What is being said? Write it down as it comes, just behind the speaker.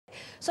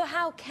So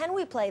how can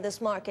we play this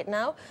market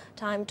now?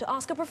 Time to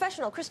ask a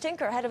professional. Chris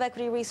Tinker, Head of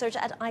Equity Research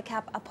at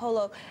ICAP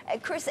Apollo.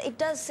 Chris, it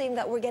does seem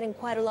that we're getting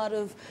quite a lot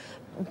of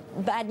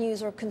bad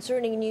news or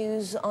concerning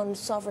news on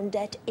sovereign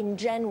debt in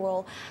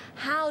general.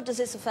 How does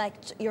this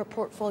affect your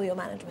portfolio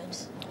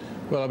management?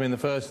 Well, I mean, the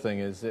first thing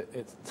is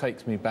it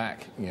takes me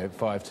back,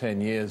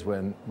 5-10 years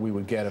when we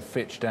would get a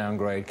Fitch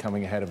downgrade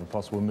coming ahead of a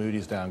possible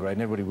Moody's downgrade,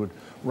 and everybody would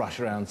rush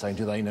around saying,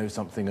 do they know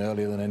something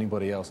earlier than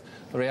anybody else?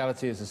 The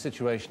reality is the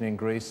situation in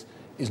Greece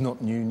is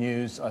not new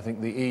news. I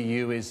think the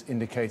EU is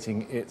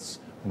indicating its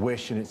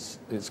wish and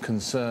its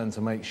concern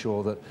to make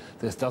sure that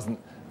this doesn't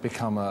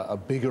become a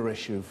bigger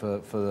issue for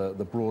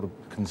the broader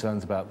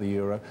concerns about the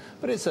euro.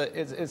 But it's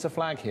a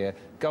flag here.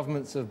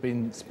 Governments have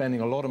been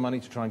spending a lot of money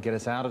to try and get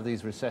us out of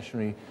these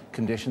recessionary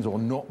conditions, or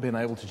not been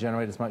able to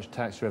generate as much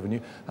tax revenue,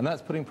 and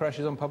that's putting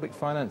pressures on public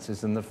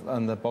finances, and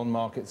the bond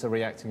markets are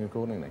reacting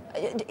accordingly.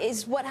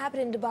 Is what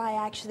happened in Dubai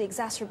actually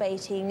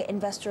exacerbating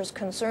investors'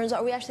 concerns?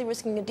 Are we actually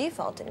risking a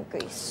default in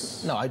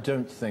Greece? No, I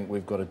don't think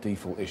we've got a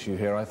default issue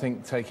here. I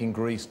think taking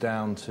Greece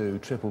down to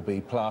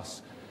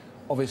BBB+,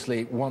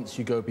 obviously, once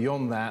you go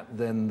beyond that,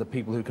 then the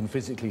people who can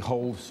physically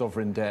hold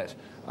sovereign debt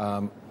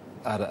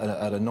at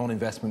a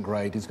non-investment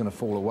grade is going to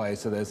fall away.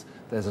 So there's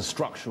a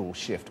structural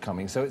shift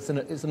coming. So it's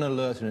an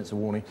alert and it's a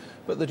warning.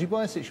 But the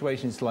Dubai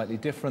situation is slightly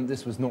different.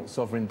 This was not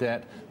sovereign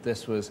debt.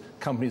 This was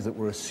companies that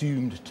were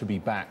assumed to be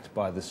backed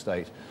by the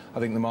state. I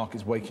think the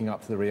market's waking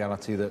up to the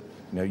reality that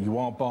you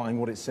are buying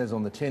what it says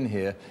on the tin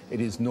here. It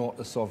is not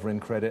a sovereign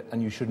credit,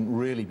 and you shouldn't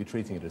really be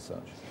treating it as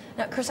such.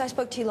 Now, Chris, I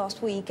spoke to you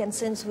last week, and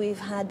since we've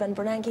had Ben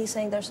Bernanke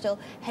saying there's still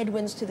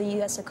headwinds to the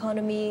U.S.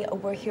 economy,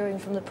 we're hearing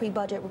from the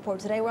pre-budget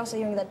report today. We're also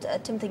hearing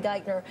that Timothy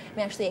Geithner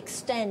may actually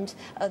extend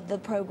the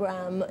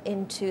program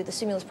into the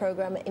stimulus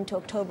program into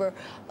October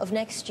of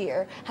next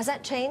year. Has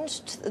that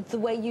changed the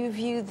way you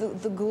view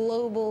the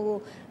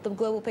global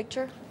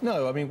picture?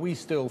 No, I mean, we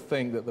still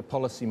think that the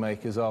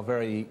policymakers are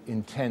very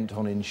intent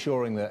on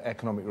ensuring that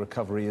economic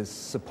recovery is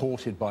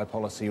supported by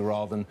policy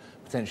rather than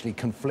potentially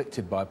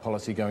conflicted by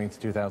policy going into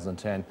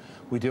 2010.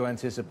 We do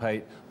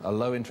anticipate a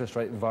low interest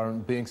rate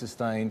environment being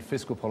sustained,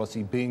 fiscal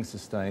policy being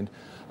sustained,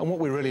 and what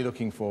we're really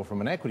looking for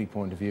from an equity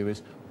point of view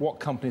is what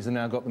companies have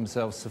now got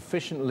themselves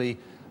sufficiently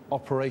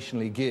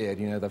operationally geared,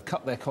 they've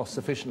cut their costs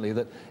sufficiently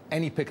that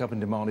any pickup in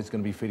demand is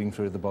going to be feeding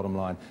through the bottom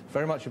line.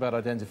 Very much about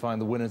identifying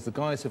the winners, the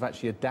guys who've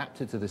actually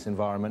adapted to this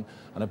environment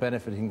and are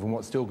benefiting from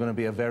what's still going to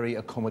be a very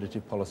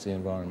accommodative policy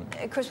environment.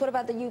 Chris, what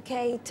about the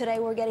UK? Today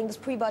we're getting this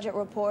pre-budget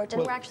report,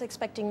 and we're actually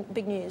expecting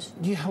big news.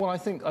 Yeah, well, I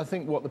think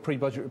what the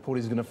pre-budget report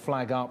is going to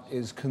flag up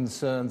is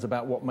concerns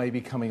about what may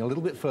be coming a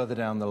little bit further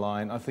down the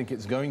line. I think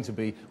it's going to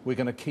be, we're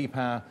going to keep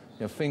our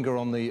finger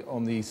on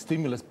the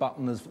stimulus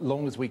button as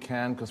long as we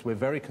can, because we're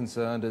very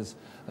concerned, as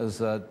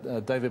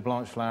David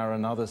Blanchflower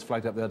and others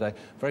flagged up the other day,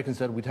 very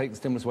concerned we take the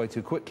stimulus away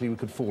too quickly, we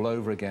could fall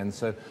over again.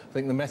 So I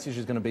think the message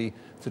is going to be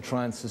to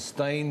try and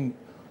sustain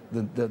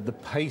the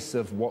pace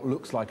of what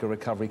looks like a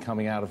recovery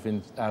coming out of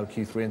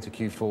Q3 into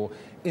Q4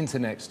 into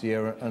next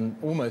year, and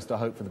almost a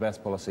hope for the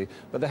best policy.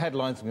 But the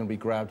headlines are going to be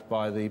grabbed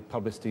by the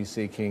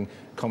publicity-seeking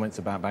comments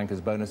about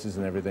bankers' bonuses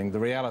and everything. The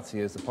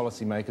reality is the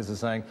policymakers are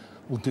saying,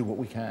 we'll do what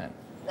we can.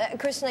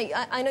 Chris,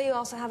 I know you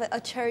also have a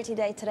charity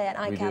day today at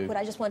ICAP, but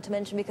I just want to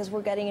mention, because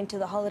we're getting into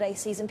the holiday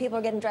season, people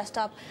are getting dressed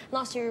up.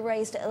 Last year you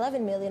raised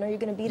 11 million. Are you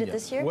going to beat it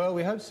this year? Well,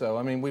 we hope so.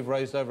 I mean, we've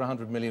raised over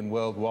 100 million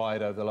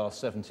worldwide over the last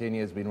 17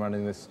 years, been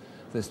running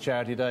this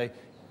charity day.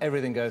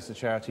 Everything goes to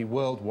charity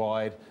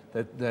worldwide.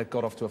 They've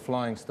got off to a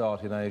flying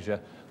start in Asia.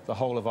 The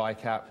whole of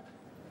ICAP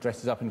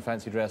dresses up in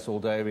fancy dress all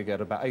day. We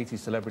get about 80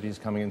 celebrities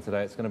coming in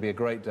today. It's going to be a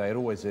great day. It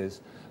always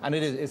is. And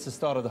it's the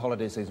start of the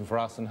holiday season for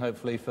us, and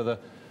hopefully for the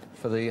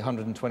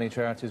 120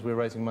 charities we're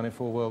raising money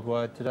for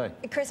worldwide today.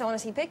 Chris, I want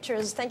to see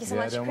pictures. Thank you so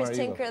much. Chris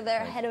Tinker,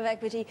 their Head of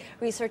Equity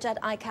Research at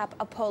ICAP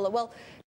Apollo. Well,